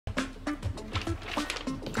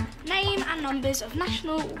and numbers of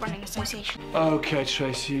National Running Association. Okay,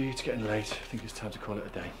 Tracy, it's getting late. I think it's time to call it a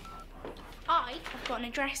day. I have got an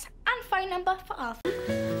address and phone number for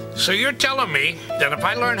Arthur. So you're telling me that if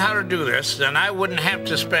I learned how to do this, then I wouldn't have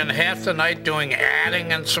to spend half the night doing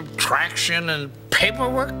adding and subtraction and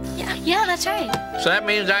paperwork? Yeah, that's right. So that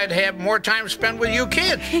means I'd have more time spent with you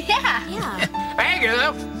kids. Yeah.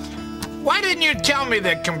 Agatha, why didn't you tell me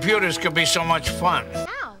that computers could be so much fun?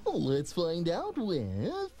 How? Let's find out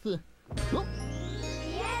with... The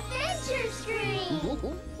adventure screen!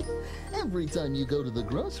 Every time you go to the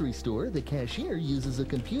grocery store, the cashier uses a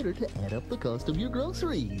computer to add up the cost of your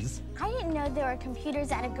groceries. I didn't know there were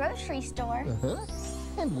computers at a grocery store.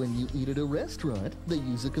 And when you eat at a restaurant, they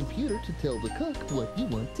use a computer to tell the cook what you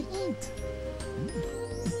want to eat.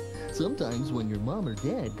 Sometimes when your mom or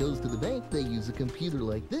dad goes to the bank, they use a computer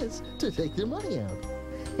like this to take their money out.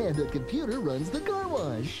 And a computer runs the car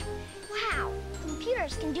wash. Wow,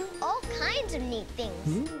 computers can do all kinds of neat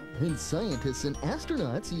things. And scientists and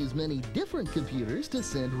astronauts use many different computers to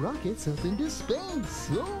send rockets up into space.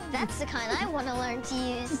 That's the kind I want to learn to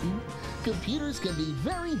use. Computers can be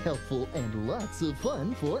very helpful and lots of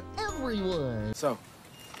fun for everyone. So,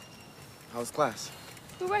 how was class?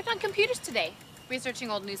 We worked on computers today,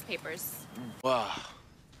 researching old newspapers. Wow,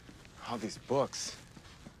 all these books.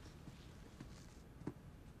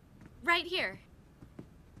 Right here.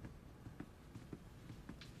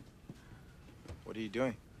 What are you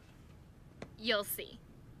doing? You'll see.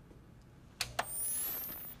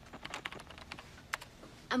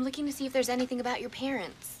 I'm looking to see if there's anything about your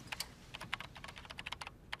parents.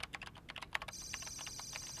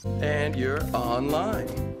 And you're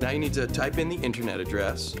online. Now you need to type in the internet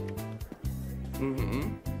address.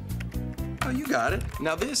 Oh, you got it.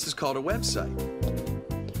 Now this is called a website.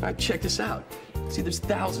 All right, check this out. See, there's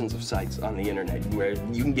thousands of sites on the internet where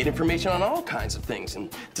you can get information on all kinds of things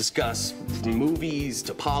and discuss from movies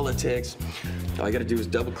to politics. All I gotta do is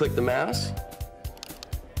double-click the mouse.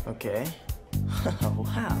 Okay.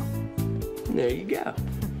 Wow. There you go.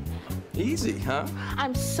 Easy, huh?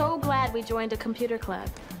 I'm so glad we joined a computer club.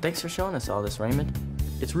 Thanks for showing us all this, Raymond.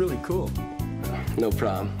 It's really cool. No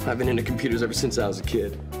problem. I've been into computers ever since I was a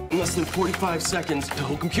kid. In less than 45 seconds, the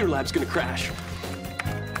whole computer lab's gonna crash.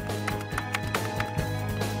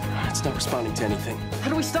 It's not responding to anything. How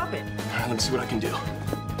do we stop it? All right, let me see what I can do.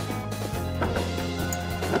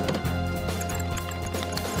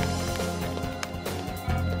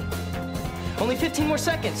 Only 15 more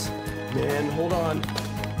seconds. Man, hold on.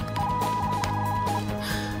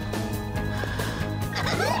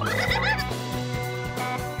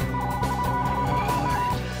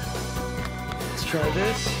 Let's try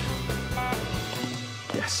this.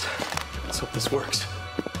 Yes. Let's hope this works.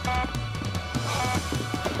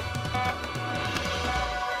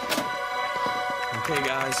 Okay,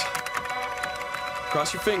 guys.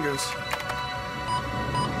 Cross your fingers.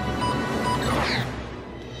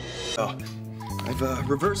 Oh, I've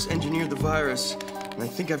reverse engineered the virus, and I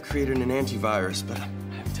think I've created an antivirus, but I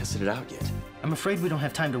haven't tested it out yet. I'm afraid we don't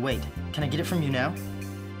have time to wait. Can I get it from you now?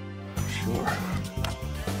 Sure.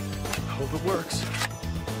 I hope it works.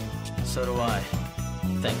 So do I.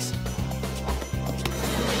 Thanks.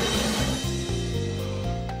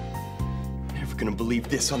 Never gonna believe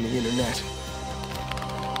this on the internet.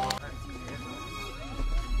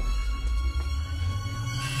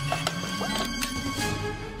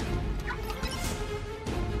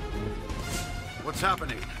 What's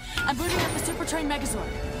happening? I'm booting up the Supertrain Megazord.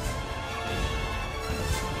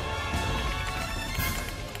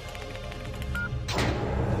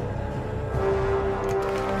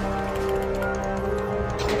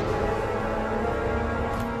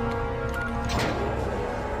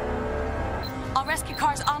 All rescue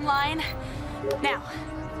cars online now.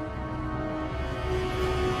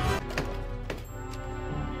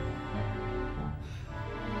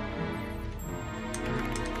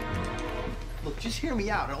 Look, just hear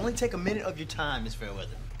me out. It'll only take a minute of your time, Miss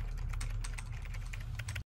Fairweather.